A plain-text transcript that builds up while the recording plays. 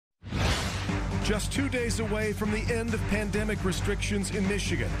Just 2 days away from the end of pandemic restrictions in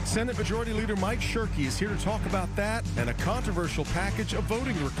Michigan, Senate Majority Leader Mike Shirkey is here to talk about that and a controversial package of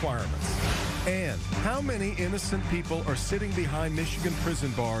voting requirements. And how many innocent people are sitting behind Michigan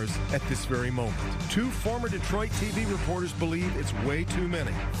prison bars at this very moment? Two former Detroit TV reporters believe it's way too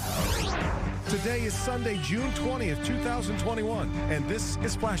many. Today is Sunday, June 20th, 2021, and this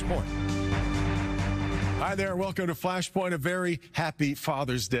is Flashpoint. Hi there, welcome to Flashpoint. A very happy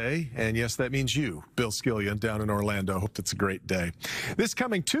Father's Day. And yes, that means you, Bill Skillian, down in Orlando. Hope it's a great day. This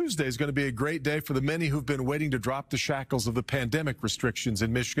coming Tuesday is going to be a great day for the many who've been waiting to drop the shackles of the pandemic restrictions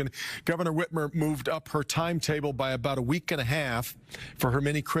in Michigan. Governor Whitmer moved up her timetable by about a week and a half. For her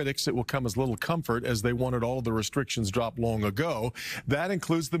many critics, it will come as little comfort as they wanted all of the restrictions dropped long ago. That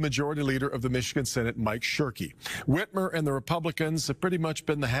includes the Majority Leader of the Michigan Senate, Mike Shirkey. Whitmer and the Republicans have pretty much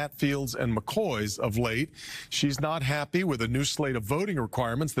been the Hatfields and McCoys of late. She's not happy with a new slate of voting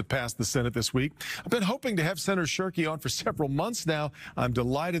requirements that passed the Senate this week. I've been hoping to have Senator Shirkey on for several months now. I'm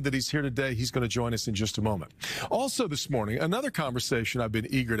delighted that he's here today. He's going to join us in just a moment. Also this morning, another conversation I've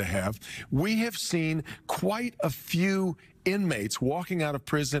been eager to have. We have seen quite a few inmates walking out of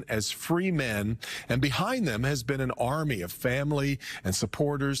prison as free men, and behind them has been an army of family and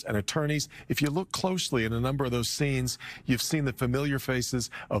supporters and attorneys. If you look closely in a number of those scenes, you've seen the familiar faces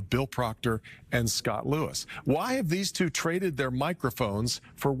of Bill Proctor and Scott Lewis. Why have these two traded their microphones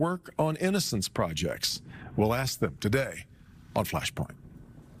for work on innocence projects? We'll ask them today on Flashpoint.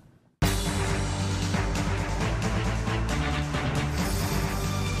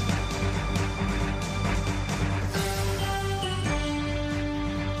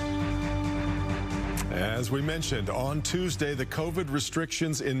 As we mentioned, on Tuesday, the COVID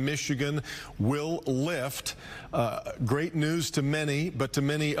restrictions in Michigan will lift. Great news to many, but to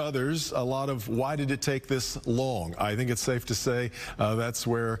many others, a lot of why did it take this long? I think it's safe to say that's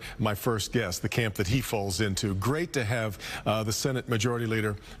where my first guess, the camp that he falls into. Great to have the Senate Majority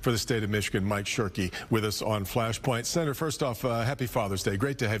Leader for the state of Michigan, Mike Shirkey, with us on Flashpoint. Senator, first off, happy Father's Day.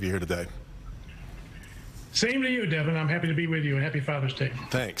 Great to have you here today. Same to you, Devin. I'm happy to be with you, and happy Father's Day.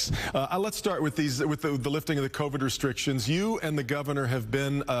 Thanks. Let's start with the lifting of the COVID restrictions. You and the governor have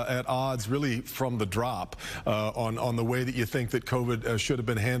been at odds really from the drop on the way that you think that COVID should have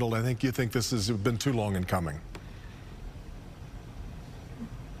been handled. I think you think this has been too long in coming.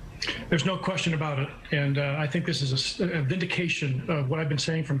 There's no question about it, and I think this is a vindication of what I've been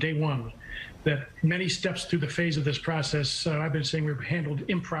saying from day one, that many steps through the phase of this process, I've been saying we've handled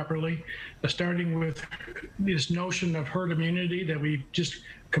improperly, starting with this notion of herd immunity that we just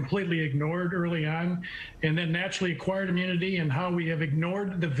completely ignored early on, and then naturally acquired immunity and how we have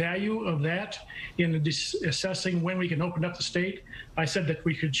ignored the value of that in assessing when we can open up the state. I said that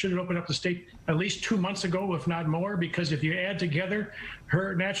we should have opened up the state at least 2 months ago, if not more, because if you add together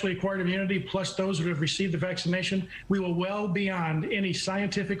her naturally acquired immunity plus those who have received the vaccination, we will well beyond any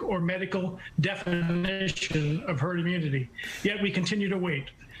scientific or medical definition of herd immunity. Yet we continue to wait.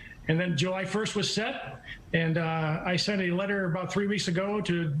 And then July 1st was set, and I sent a letter about 3 weeks ago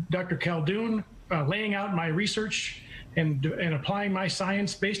to Dr. Caldoun laying out my research and applying my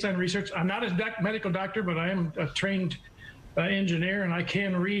science based on research. I'm not a medical doctor, but I am a trained engineer, and I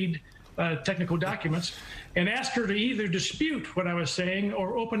can read technical documents, and asked her to either dispute what I was saying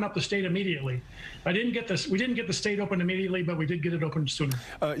or open up the state immediately. We didn't get the state open immediately, but we did get it open sooner.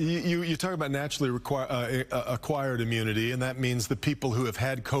 You talk about naturally acquired immunity, and that means the people who have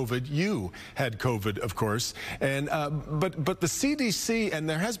had COVID. You had COVID, of course, and but the CDC, and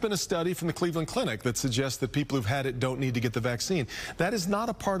there has been a study from the Cleveland Clinic that suggests that people who've had it don't need to get the vaccine. That is not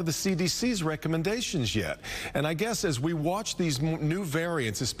a part of the CDC's recommendations yet. And I guess as we watch these new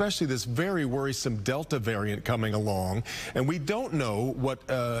variants, especially this very worrisome Delta variant coming along, and we don't know what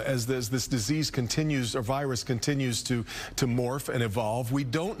as this disease continues, or virus continues to morph and evolve, we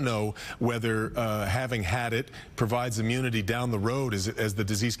don't know whether having had it provides immunity down the road as the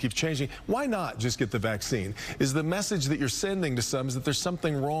disease keeps changing. Why not just get the vaccine? Is the message that you're sending to some is that there's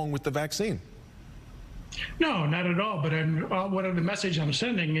something wrong with the vaccine? No, not at all. But what the message I'm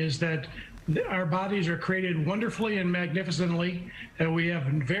sending is that our bodies are created wonderfully and magnificently, and we have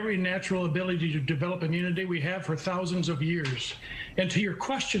a very natural ability to develop immunity. We have for thousands of years. And to your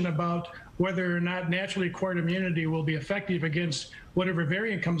question about whether or not naturally acquired immunity will be effective against whatever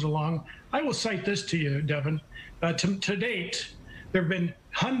variant comes along, I will cite this to you, Devin. To date, there have been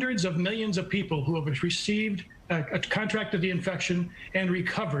hundreds of millions of people who have received, contracted the infection and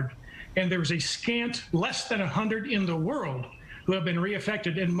recovered. And there's a scant less than 100 in the world who have been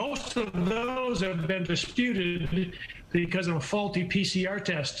reinfected, and most of those have been disputed because of a faulty PCR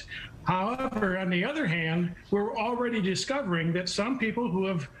test. However, on the other hand, we're already discovering that some people who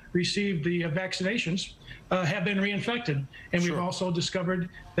have received the vaccinations have been reinfected. And we've also discovered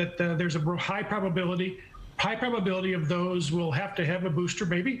that there's a high probability of those will have to have a booster,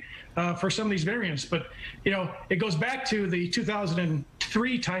 maybe, for some of these variants. But, you know, it goes back to the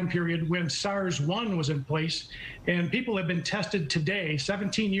 2003 time period when SARS-1 was in place, and people have been tested today,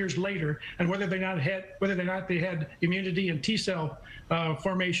 17 years later, and whether or not they had immunity and T-cell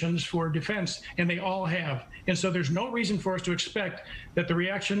formations for defense, and they all have. And so there's no reason for us to expect that the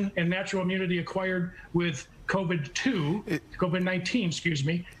reaction and natural immunity acquired with COVID-19, excuse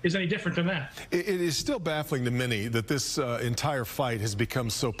me, is any different than that. It is still baffling to many that this entire fight has become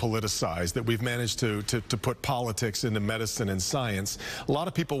so politicized, that we've managed to put politics into medicine and science. A lot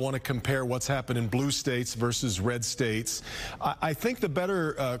of people want to compare what's happened in blue states versus red states. I think the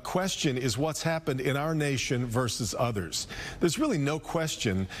better question is what's happened in our nation versus others. There's really no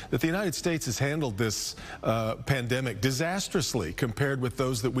question that the United States has handled this pandemic disastrously compared with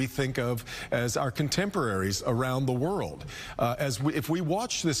those that we think of as our contemporaries around the world. If we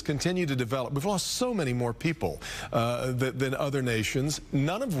watch this continue to develop, we've lost so many more people than other nations,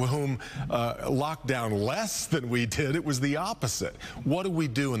 none of whom locked down less than we did. It was the opposite. What do we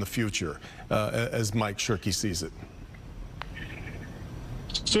do in the future as Mike Shirkey sees it?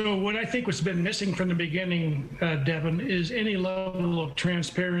 So what I think what's been missing from the beginning, Devin, is any level of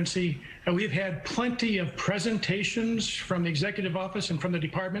transparency. We've had plenty of presentations from the executive office and from the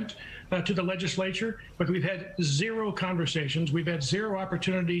department to the legislature, but we've had zero conversations. We've had zero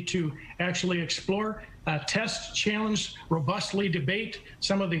opportunity to actually explore, test, challenge, robustly debate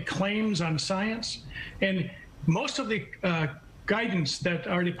some of the claims on science. And most of the guidance that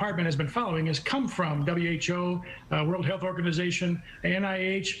our department has been following has come from WHO, World Health Organization,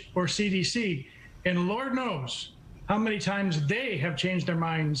 NIH, or CDC. And Lord knows how many times they have changed their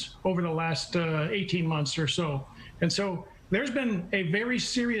minds over the last 18 months or so. And so there's been a very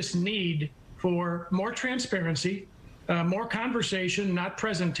serious need for more transparency, more conversation, not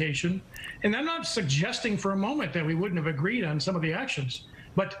presentation. And I'm not suggesting for a moment that we wouldn't have agreed on some of the actions,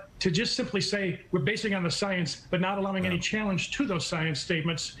 but to just simply say we're basing on the science, but not allowing any challenge to those science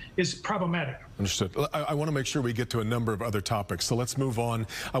statements is problematic. Understood. I want to make sure we get to a number of other topics, so let's move on.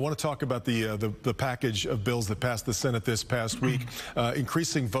 I want to talk about the package of bills that passed the Senate this past week,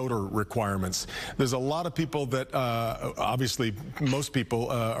 increasing voter requirements. There's a lot of people that, obviously, most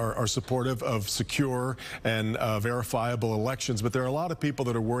people are supportive of secure and verifiable elections, but there are a lot of people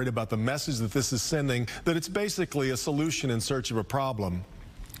that are worried about the message that this is sending, that it's basically a solution in search of a problem.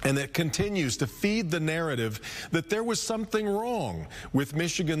 And it continues to feed the narrative that there was something wrong with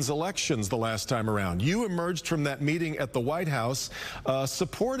Michigan's elections the last time around. You emerged from that meeting at the White House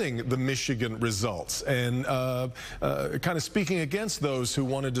supporting the Michigan results and kind of speaking against those who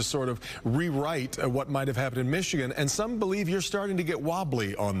wanted to sort of rewrite what might have happened in Michigan. And some believe you're starting to get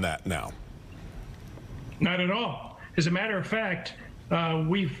wobbly on that now. Not at all. As a matter of fact,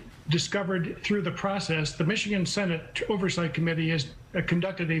 we've discovered through the process, the Michigan Senate Oversight Committee has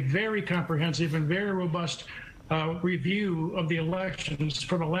conducted a very comprehensive and very robust review of the elections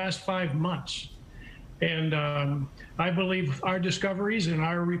for the last 5 months. And I believe our discoveries and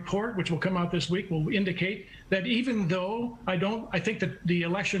our report, which will come out this week, will indicate that even though I think that the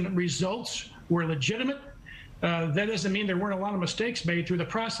election results were legitimate, that doesn't mean there weren't a lot of mistakes made through the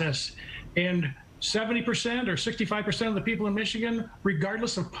process. And 70% or 65% of the people in Michigan,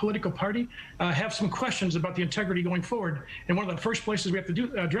 regardless of political party, have some questions about the integrity going forward. And one of the first places we have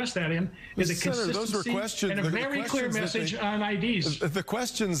to address that in is a consistency and a very clear message on IDs. The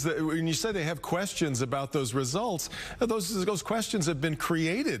questions, that, when you say they have questions about those results, those questions have been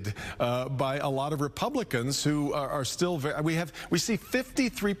created by a lot of Republicans who are still we see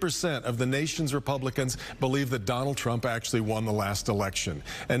 53% of the nation's Republicans believe that Donald Trump actually won the last election.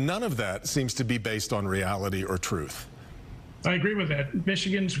 And none of that seems to be based on reality or truth. I agree with that.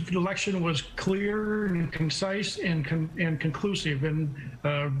 Michigan's election was clear and concise and conclusive. And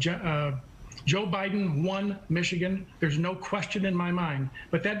Joe Biden won Michigan. There's no question in my mind.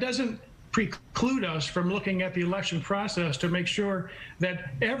 But that doesn't preclude us from looking at the election process to make sure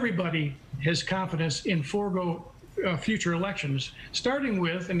that everybody has confidence in future elections, starting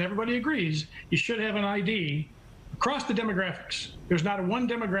with, and everybody agrees, you should have an ID across the demographics. There's not one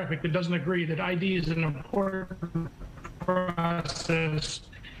demographic that doesn't agree that ID is an important process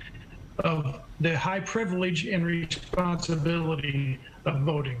of the high privilege and responsibility of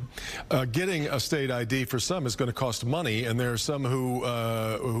voting. Getting a state ID for some is going to cost money, and there are some who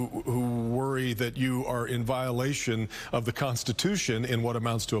worry that you are in violation of the Constitution in what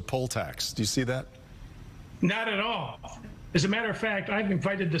amounts to a poll tax. Do you see that? Not at all. As a matter of fact, I've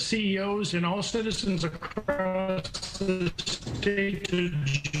invited the CEOs and all citizens across the state to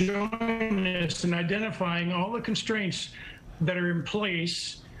join us in identifying all the constraints that are in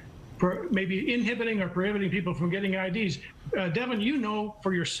place for maybe inhibiting or prohibiting people from getting IDs. Devin, you know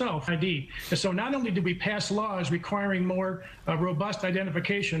for yourself ID. And so not only did we pass laws requiring more robust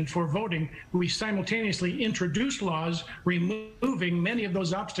identification for voting, we simultaneously introduced laws removing many of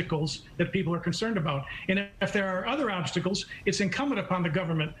those obstacles that people are concerned about. And if there are other obstacles, it's incumbent upon the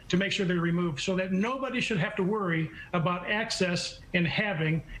government to make sure they're removed so that nobody should have to worry about access and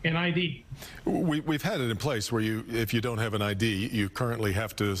having an ID. We've had it in place where if you don't have an ID, you currently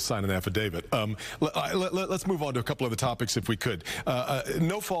have to sign an affidavit. Let's move on to a couple of the topics if we could.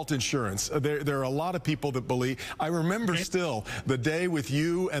 No-fault insurance. There are a lot of people that believe. I remember still the day with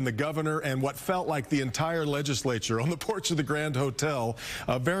you and the governor and what felt like the entire legislature on the porch of the Grand Hotel.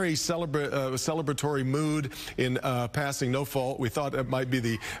 A very celebratory mood in passing no-fault. We thought it might be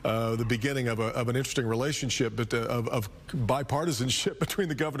the beginning of an interesting relationship, but of bipartisanship between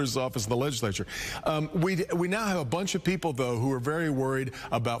the governor's office and the legislature. We now have a bunch of people, though, who are very worried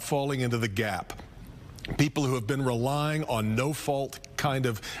about falling into the gap. People who have been relying on no-fault kind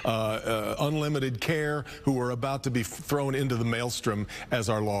of unlimited care who are about to be thrown into the maelstrom as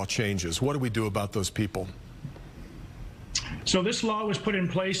our law changes. What do we do about those people? So this law was put in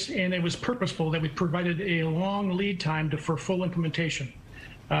place, and it was purposeful that we provided a long lead time for full implementation.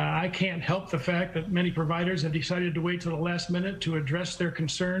 I can't help the fact that many providers have decided to wait till the last minute to address their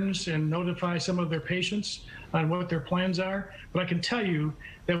concerns and notify some of their patients on what their plans are. But I can tell you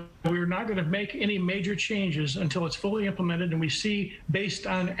that we're not going to make any major changes until it's fully implemented and we see, based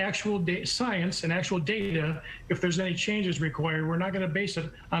on actual science and actual data, if there's any changes required. We're not going to base it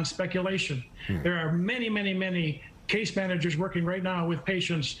on speculation. There are many case managers working right now with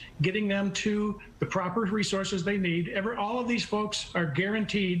patients, getting them to the proper resources they need. All of these folks are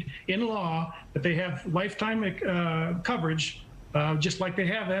guaranteed in law that they have lifetime coverage, just like they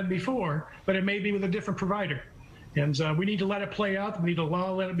have had before, but it may be with a different provider. And we need to let it play out. We need to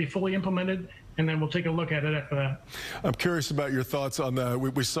let it be fully implemented, and then we'll take a look at it after that. I'm curious about your thoughts on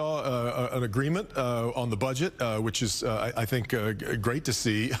we saw an agreement on the budget, which is, I think, great to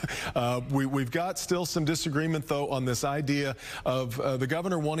see. We've got still some disagreement, though, on this idea of the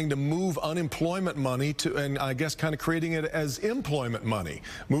governor wanting to move unemployment money to, and I guess kind of creating it as employment money,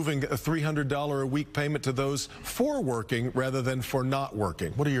 moving a $300 a week payment to those for working rather than for not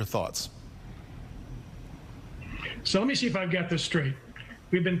working. What are your thoughts? So let me see if I've got this straight.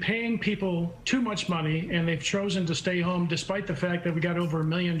 We've been paying people too much money, and they've chosen to stay home despite the fact that we got over 1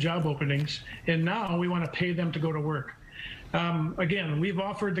 million job openings, and now we want to pay them to go to work. Again, we've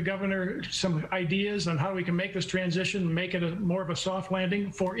offered the governor some ideas on how we can make this transition, make it more of a soft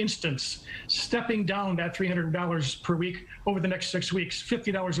landing. For instance, stepping down that $300 per week over the next 6 weeks,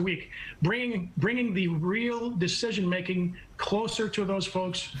 $50 a week, bringing the real decision-making closer to those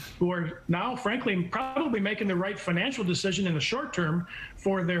folks who are now, frankly, probably making the right financial decision in the short term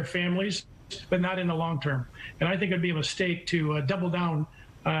for their families, but not in the long term. And I think it'd be a mistake to double down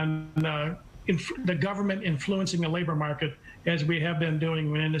on the government influencing the labor market as we have been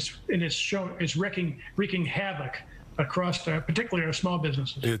doing, and it's wreaking havoc across particularly our small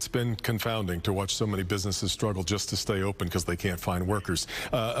businesses. It's been confounding to watch so many businesses struggle just to stay open because they can't find workers.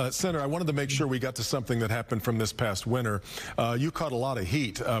 Senator, I wanted to make sure we got to something that happened from this past winter. You caught a lot of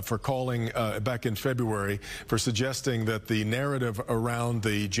heat for calling back in February for suggesting that the narrative around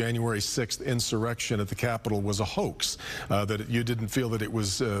the January 6th insurrection at the Capitol was a hoax, that you didn't feel that it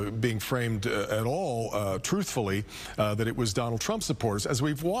was being framed at all truthfully, that it was Donald Trump supporters. As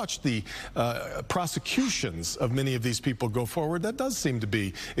we've watched the prosecutions of many of these people go forward, that does seem to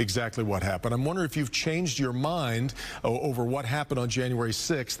be exactly what happened. I'm wondering if you've changed your mind over what happened on January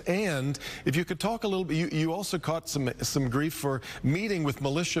 6th, and if you could talk a little bit. You also caught some grief for meeting with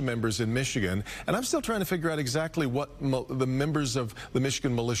militia members in Michigan, and I'm still trying to figure out exactly what the members of the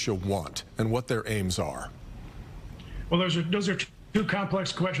Michigan militia want and what their aims are. Well, those are two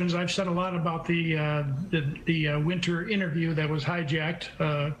complex questions. I've said a lot about the winter interview that was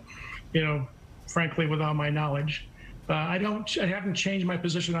hijacked, frankly, without my knowledge. I haven't changed my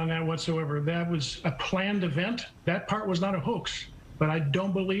position on that whatsoever. That was a planned event. That part was not a hoax. But I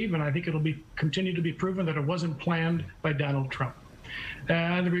don't believe, and I think it'll continue to be proven, that it wasn't planned by Donald Trump.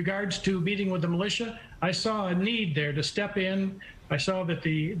 In regards to meeting with the militia, I saw a need there to step in. I saw that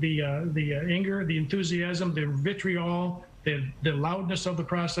the anger, the enthusiasm, the vitriol, the loudness of the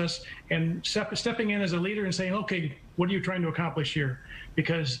process, and stepping in as a leader and saying, okay, what are you trying to accomplish here?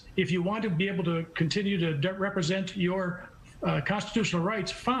 Because if you want to be able to continue to represent your constitutional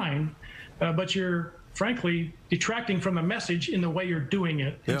rights, fine, but you're frankly, detracting from the message in the way you're doing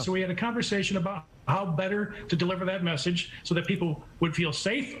it. Yeah. And so we had a conversation about how better to deliver that message so that people would feel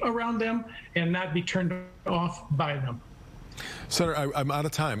safe around them and not be turned off by them. Senator, I'm out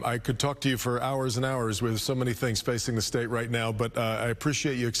of time. I could talk to you for hours and hours with so many things facing the state right now, but I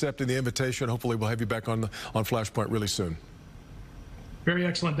appreciate you accepting the invitation. Hopefully we'll have you back on Flashpoint really soon. Very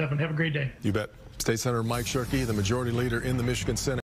excellent, Devin. Have a great day. You bet. State Senator Mike Shirkey, the majority leader in the Michigan Senate.